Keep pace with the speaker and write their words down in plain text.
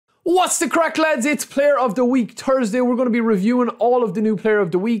What's the crack, lads? It's Player of the Week Thursday. We're going to be reviewing all of the new Player of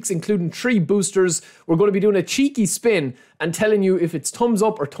the Weeks, including 3 boosters. We're going to be doing a cheeky spin and telling you if it's thumbs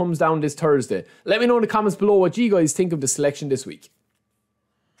up or thumbs down this Thursday. Let me know in the comments below what you guys think of the selection this week.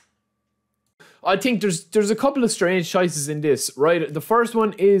 I think there's a couple of strange choices in this, right? The first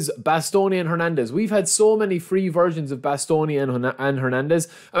one is Bastoni and Hernandez. We've had so many free versions of Bastoni and Hernandez.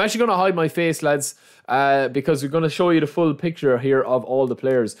 I'm actually going to hide my face, lads, because we're going to show you the full picture here of all the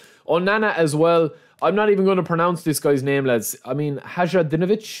players. Onana as well. I'm not even going to pronounce this guy's name, lads. I mean,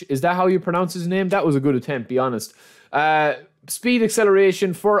 Hajradinovic, is that how you pronounce his name? That was a good attempt, be honest. Speed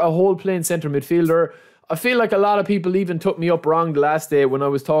acceleration for a whole playing centre midfielder. I feel like a lot of people even took me up wrong the last day when I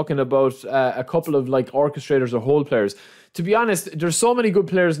was talking about a couple of like orchestrators or whole players. To be honest, there's so many good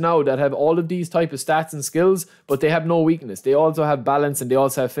players now that have all of these type of stats and skills, but they have no weakness. They also have balance and they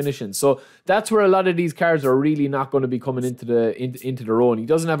also have finishing. So that's where a lot of these cards are really not going to be coming into their own. He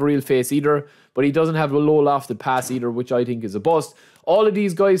doesn't have a real face either, but he doesn't have a low lofted pass either, which I think is a bust. All of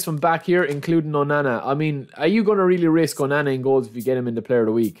these guys from back here, including Onana. I mean, are you going to really risk Onana in goals if you get him in the Player of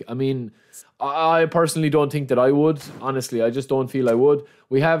the Week? I mean, I personally don't think that I would. Honestly, I just don't feel I would.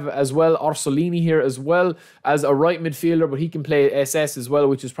 We have as well Orsolini here as well as a right midfielder, but he can play SS as well,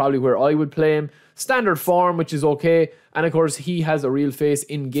 which is probably where I would play him. Standard form, which is okay. And of course, he has a real face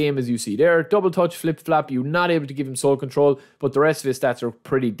in game, as you see there. Double touch, flip flap. You're not able to give him soul control, but the rest of his stats are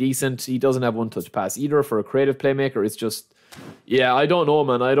pretty decent. He doesn't have one touch pass either. For a creative playmaker, it's just... yeah, I don't know,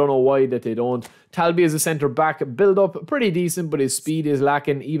 man. I don't know why that they don't. Talby is a centre back, build up pretty decent, but his speed is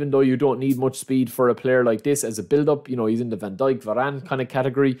lacking, even though you don't need much speed for a player like this as a build up. You know, he's in the Van Dijk, Varane kind of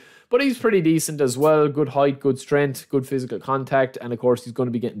category, but he's pretty decent as well. Good height, good strength, good physical contact, and of course he's going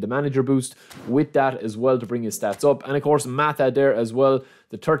to be getting the manager boost with that as well to bring his stats up. And of course Mata there as well,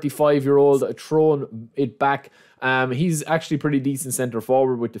 the 35-year-old throwing it back. He's actually pretty decent centre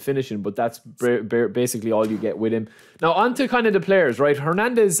forward with the finishing, but that's basically all you get with him. Now on to kind of the players, right?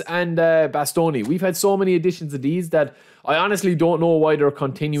 Hernandez and Bastoni. We've had so many additions of these that I honestly don't know why they're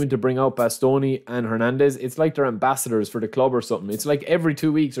continuing to bring out Bastoni and Hernandez. It's like they're ambassadors for the club or something. It's like every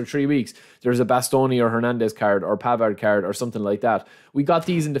 2 weeks or 3 weeks there's a Bastoni or Hernandez card or Pavard card or something like that. We got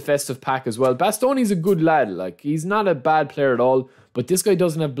these in the festive pack as well. Bastoni's a good lad. Like, he's not a bad player at all. But this guy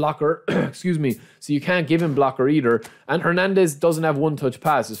doesn't have blocker, excuse me, so you can't give him blocker either. And Hernandez doesn't have one-touch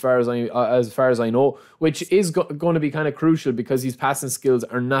pass as far as I know, which is going to be kind of crucial because his passing skills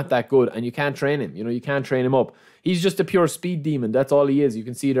are not that good, and you can't train him. You know, you can't train him up. He's just a pure speed demon. That's all he is. You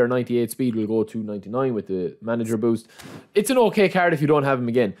can see there, 98 speed will go to 99 with the manager boost. It's an okay card if you don't have him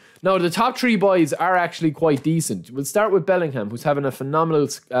again. Now, the top 3 boys are actually quite decent. We'll start with Bellingham, who's having a phenomenal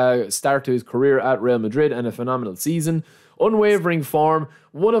start to his career at Real Madrid and a phenomenal season. Unwavering form,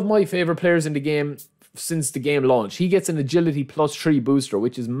 one of my favourite players in the game since the game launch. He gets an agility +3 booster,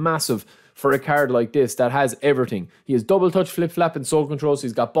 which is massive for a card like this that has everything. He has double touch, flip flap and soul control, so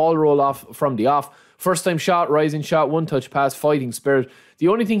he's got ball roll off from the off, first time shot, rising shot, one touch pass, fighting spirit. The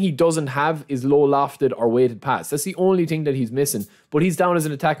only thing he doesn't have is low lofted or weighted pass. That's the only thing that he's missing. But he's down as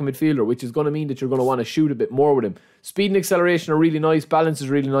an attacking midfielder, which is going to mean that you're going to want to shoot a bit more with him. Speed and acceleration are really nice. Balance is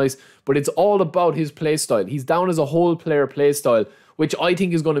really nice. But it's all about his play style. He's down as a whole player play style, which I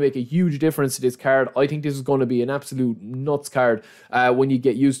think is going to make a huge difference to this card. I think this is going to be an absolute nuts card when you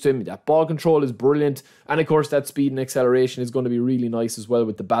get used to him. That ball control is brilliant. And of course, that speed and acceleration is going to be really nice as well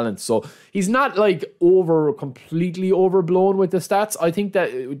with the balance. So he's not like completely overblown with the stats. I think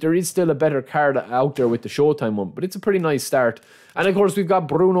that there is still a better card out there with the Showtime one, but it's a pretty nice start. And of course, we've got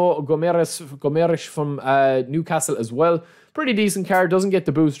Bruno Gomes from Newcastle as well. Pretty decent card, doesn't get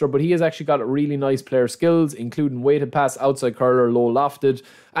the booster, but he has actually got really nice player skills, including weighted pass, outside curler, low lofted,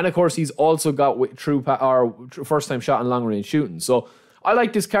 and of course he's also got first time shot and long range shooting. So I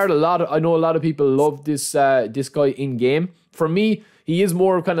like this card a lot. I know a lot of people love this this guy in game. For me, he is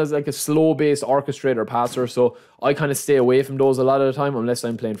more kind of like a slow-based orchestrator passer, so I kind of stay away from those a lot of the time unless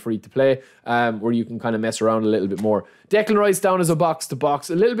I'm playing free-to-play, where you can kind of mess around a little bit more. Declan Rice down as a box-to-box,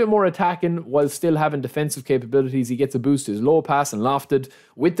 a little bit more attacking while still having defensive capabilities. He gets a boost to his low pass and lofted.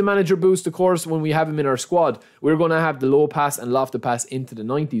 With the manager boost, of course, when we have him in our squad, we're going to have the low pass and lofted pass into the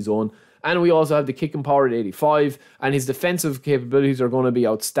 90 zone. And we also have the kicking power at 85, and his defensive capabilities are going to be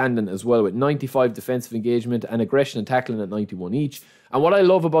outstanding as well, with 95 defensive engagement and aggression and tackling at 91 each. And what I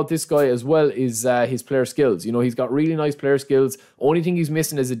love about this guy as well is his player skills. You know, he's got really nice player skills. Only thing he's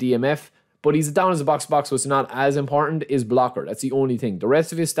missing is a DMF, but he's down as a box-to-box, so it's not as important, is blocker. That's the only thing. The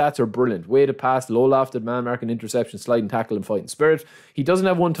rest of his stats are brilliant. Weighted pass, low lofted, man marking, interception, sliding tackle, and fighting spirit. He doesn't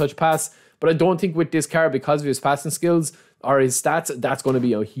have one-touch pass, but I don't think with this card, because of his passing skills, or his stats, that's going to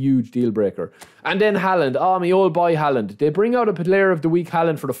be a huge deal breaker. And then Haaland, oh, my old boy Haaland. They bring out a player of the week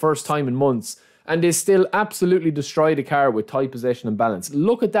Haaland for the first time in months, and they still absolutely destroy the car with tight possession and balance.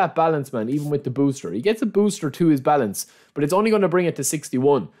 Look at that balance, man, even with the booster. He gets a booster to his balance, but it's only going to bring it to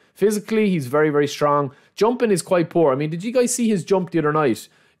 61. Physically, he's very, very strong. Jumping is quite poor. I mean, did you guys see his jump the other night?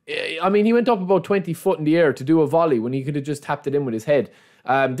 I mean, he went up about 20 foot in the air to do a volley when he could have just tapped it in with his head.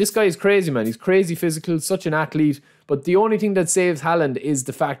 This guy is crazy, man. He's crazy physical, such an athlete. But the only thing that saves Haaland is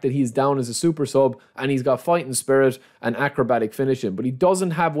the fact that he's down as a super sub and he's got fighting spirit and acrobatic finishing. But he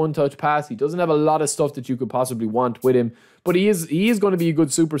doesn't have one-touch pass. He doesn't have a lot of stuff that you could possibly want with him. But he is going to be a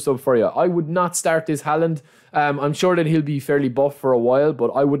good super sub for you. I would not start this Haaland. I'm sure that he'll be fairly buff for a while, but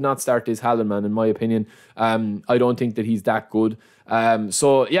I would not start this Haaland, man, in my opinion. I don't think that he's that good.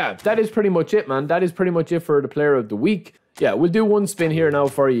 So, yeah, that is pretty much it, man. That is pretty much it for the player of the week. Yeah, we'll do one spin here now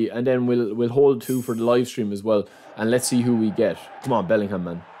for you, and then we'll hold two for the live stream as well. And let's see who we get. Come on, Bellingham,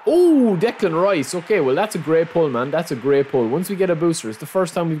 man. Oh, Declan Rice. Okay, well, that's a great pull, man. That's a great pull. Once we get a booster, it's the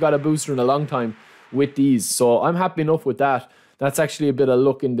first time we've got a booster in a long time with these. So I'm happy enough with that. That's actually a bit of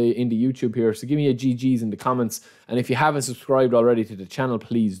luck in the YouTube here. So give me a GG's in the comments. And if you haven't subscribed already to the channel,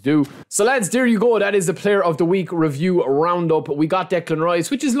 please do. So lads, there you go. That is the player of the week review roundup. We got Declan Rice,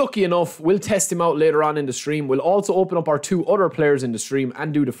 which is lucky enough. We'll test him out later on in the stream. We'll also open up our 2 other players in the stream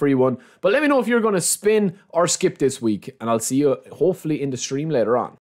and do the free one. But let me know if you're going to spin or skip this week. And I'll see you hopefully in the stream later on.